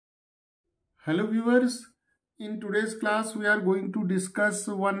Hello viewers, in today's class we are going to discuss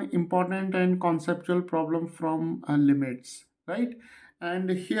one important and conceptual problem from limits, right?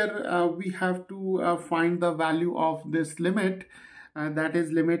 And here we have to find the value of this limit, that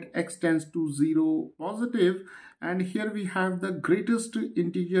is limit x tends to 0 positive, and here we have the greatest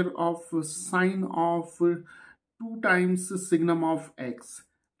integer of sine of 2 times signum of x,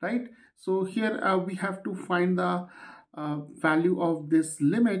 right? So here we have to find the value of this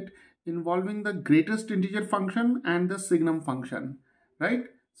limit involving the greatest integer function and the signum function, right?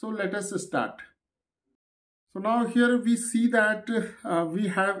 So let us start. So now here we see that we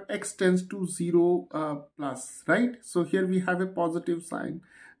have x tends to 0 plus, right? So here we have a positive sign.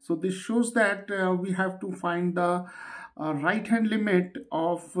 So this shows that we have to find the right hand limit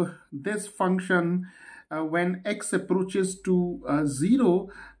of this function when x approaches to 0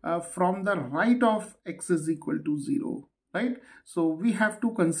 from the right of x is equal to 0. Right, so we have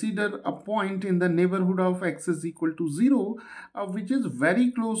to consider a point in the neighborhood of x is equal to 0 which is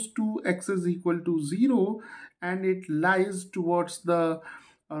very close to x is equal to 0, and it lies towards the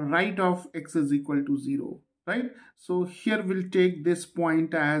right of x is equal to 0, right? So here we'll take this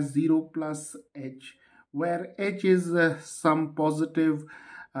point as 0 plus h, where h is some positive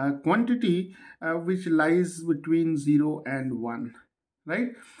quantity which lies between 0 and 1,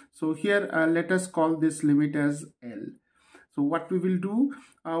 right? So here let us call this limit as L. So what we will do,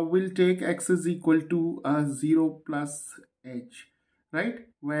 we'll take x is equal to 0 plus h, right?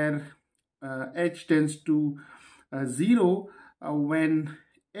 Where h tends to 0 when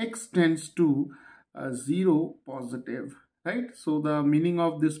x tends to 0 positive, right? So the meaning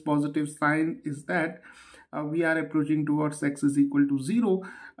of this positive sign is that we are approaching towards x is equal to 0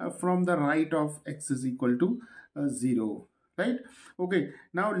 from the right of x is equal to 0, right? Okay,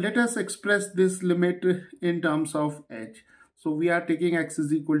 now let us express this limit in terms of h. So we are taking x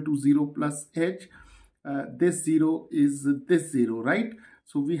is equal to 0 plus h. This 0 is this 0, right?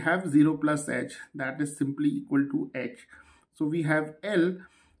 So we have 0 plus h, that is simply equal to h. So we have L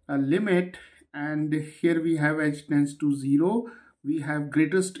limit, and here we have h tends to 0. We have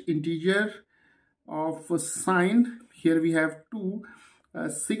greatest integer of sine. Here we have 2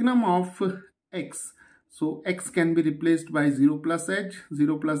 signum of x. So x can be replaced by 0 plus h.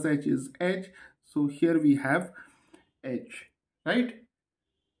 0 plus h is h. So here we have h, right?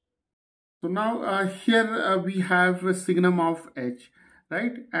 So now here we have a signum of h,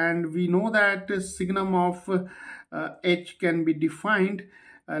 right? And we know that signum of h can be defined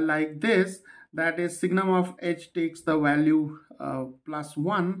like this, that is signum of h takes the value plus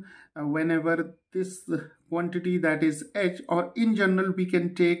 1 whenever this quantity, that is h, or in general we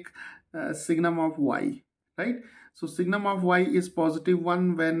can take signum of y, right? So signum of y is positive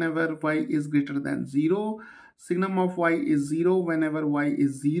 1 whenever y is greater than 0. Signum of y is 0 whenever y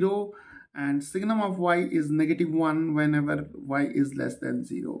is 0, and signum of y is negative 1 whenever y is less than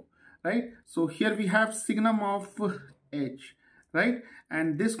 0, right? So here we have signum of h, right?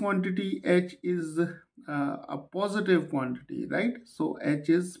 And this quantity h is a positive quantity, right? So h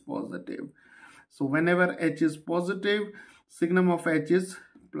is positive. So whenever h is positive, signum of h is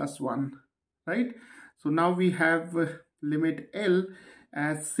plus 1, right? So now we have limit L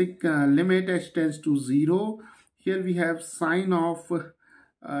as limit h tends to 0. Here we have sine of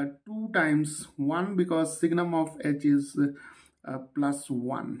 2 times 1 because signum of h is plus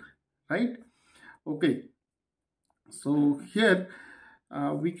 1, right? Okay, so here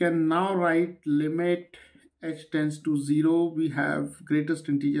we can now write limit h tends to 0. We have greatest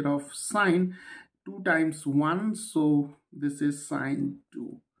integer of sine 2 times 1, so this is sine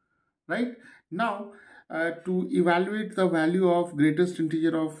 2, right? Now to evaluate the value of greatest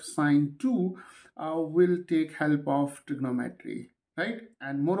integer of sine 2, we'll take help of trigonometry, right?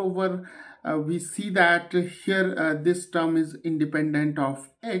 And moreover, we see that here this term is independent of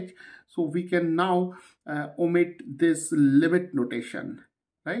h, so we can now omit this limit notation,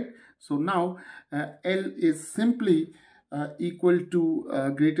 right? So now L is simply equal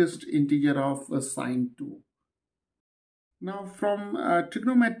to greatest integer of sine 2. Now from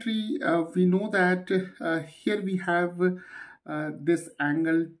trigonometry, we know that here we have this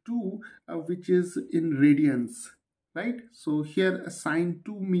angle 2 which is in radians, right? So here sine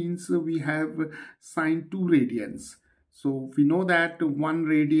 2 means we have sine 2 radians. So we know that 1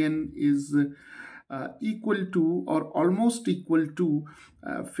 radian is equal to or almost equal to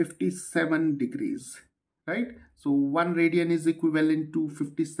 57 degrees, right? So 1 radian is equivalent to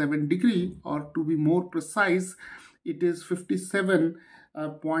 57 degree, or to be more precise, it is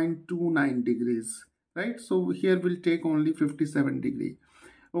 57.29 degrees, right? So here we'll take only 57 degree.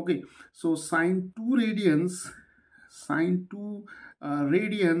 Okay, so sine 2 radians, sine 2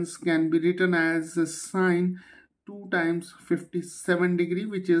 radians can be written as sine 2 times 57 degree,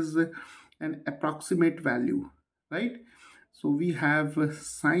 which is an approximate value, right? So we have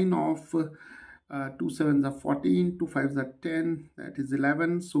sine of 2 sevens are 14, 2 fives are 10, that is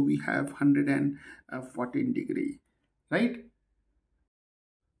 11. So we have 114 degree, right?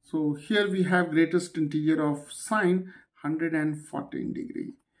 So here we have greatest integer of sine 114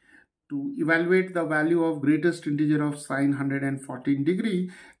 degree. To evaluate the value of greatest integer of sine 114 degree,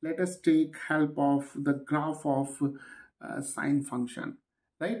 let us take help of the graph of sine function,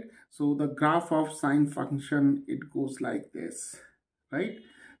 right? So the graph of sine function, it goes like this, right?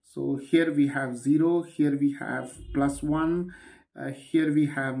 So here we have 0, here we have plus 1, here we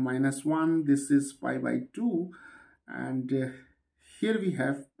have minus 1, this is pi by 2, and here we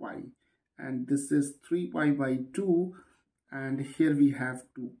have pi, and this is 3 pi by 2, and here we have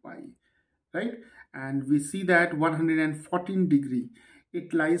 2 pi, right? And we see that 114 degree,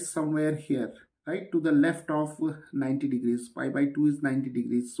 it lies somewhere here, right, to the left of 90 degrees. Pi by 2 is 90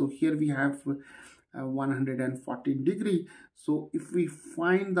 degrees. So here we have 114 degree. So if we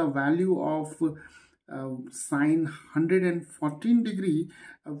find the value of sine 114 degree,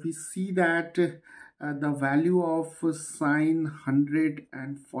 we see that the value of sine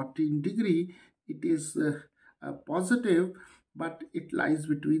 114 degree, it is positive, but it lies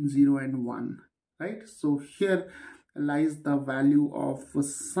between 0 and 1, right? So here lies the value of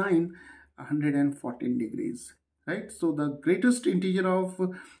sine 114 degrees, right? So the greatest integer of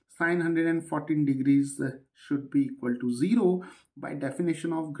sine 114 degrees should be equal to 0 by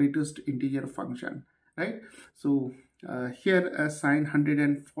definition of greatest integer function, right? So here sine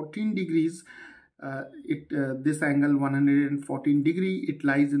 114 degrees, this angle 114 degree, it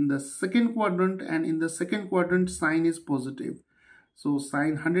lies in the second quadrant, and in the second quadrant sine is positive. So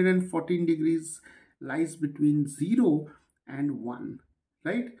sine 114 degrees lies between 0 and 1,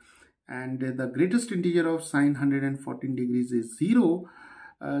 right? And the greatest integer of sine 114 degrees is 0.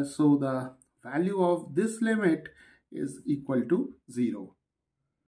 So the value of this limit is equal to 0.